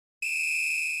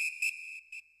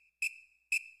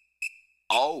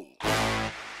Oh.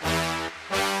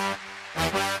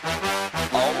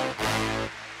 Oh.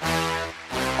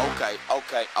 Okay,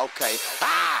 okay, okay.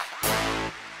 Ah!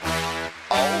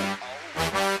 Oh.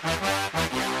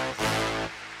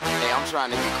 Hey, I'm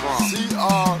trying to get crunk. C-R-U-E.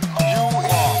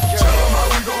 Tell them how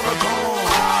we gonna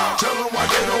come. Tell them why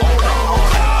they don't wanna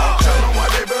run. Tell them why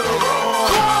they better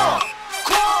run.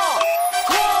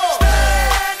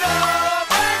 Stand up,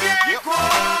 make it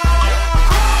crunk.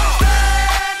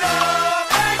 Stand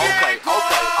up, make it crunk.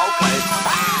 Okay.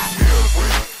 Here we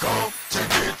come to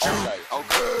get you.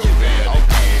 Okay. You better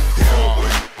get here we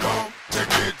come to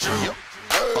get you.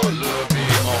 A little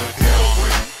bit more. Here we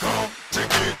come to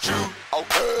get you.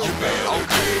 Okay. You better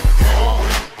get here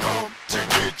we come to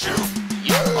get you.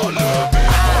 A little bit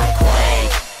more.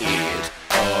 Crank it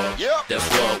up. Yep. That's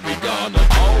what we gonna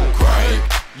do. Crank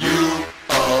you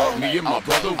up. Me and my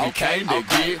brother, we came to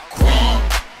get queen.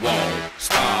 Won't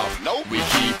stop. Nope. We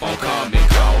keep on coming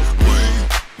cause we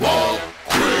won't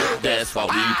quit. That's why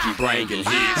we keep bringing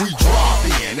hits. We drop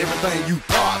in everything you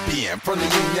pop in. From the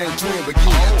yin yang twin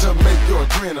begin to make your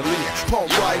adrenaline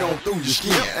pump right on through your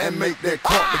skin and make that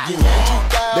crump begin.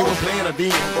 They were playing a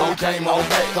den, but we came on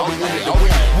back cause we wanted to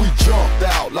win. We jumped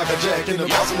out like a jack in the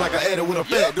box. I'm like an adder with a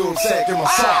fat dude sack in my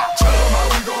sock. Tell them how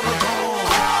we gonna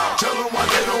come. Tell them why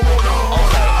they don't wanna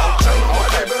run. Tell them why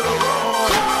they better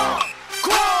run.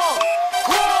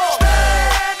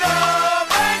 Stand up,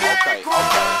 make it crunk.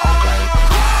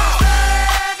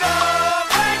 Stand up,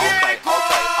 make it crunk.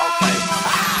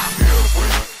 Here we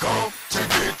come to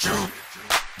get you.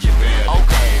 You better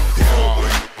Here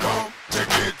we come to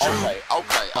get you.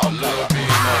 Okay. a little bit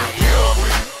more. Here we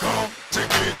come to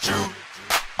get you.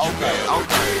 Okay.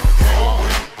 Here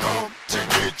we come to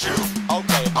get you. A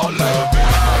little bit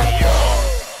more.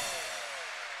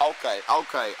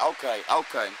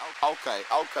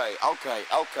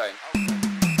 Okay.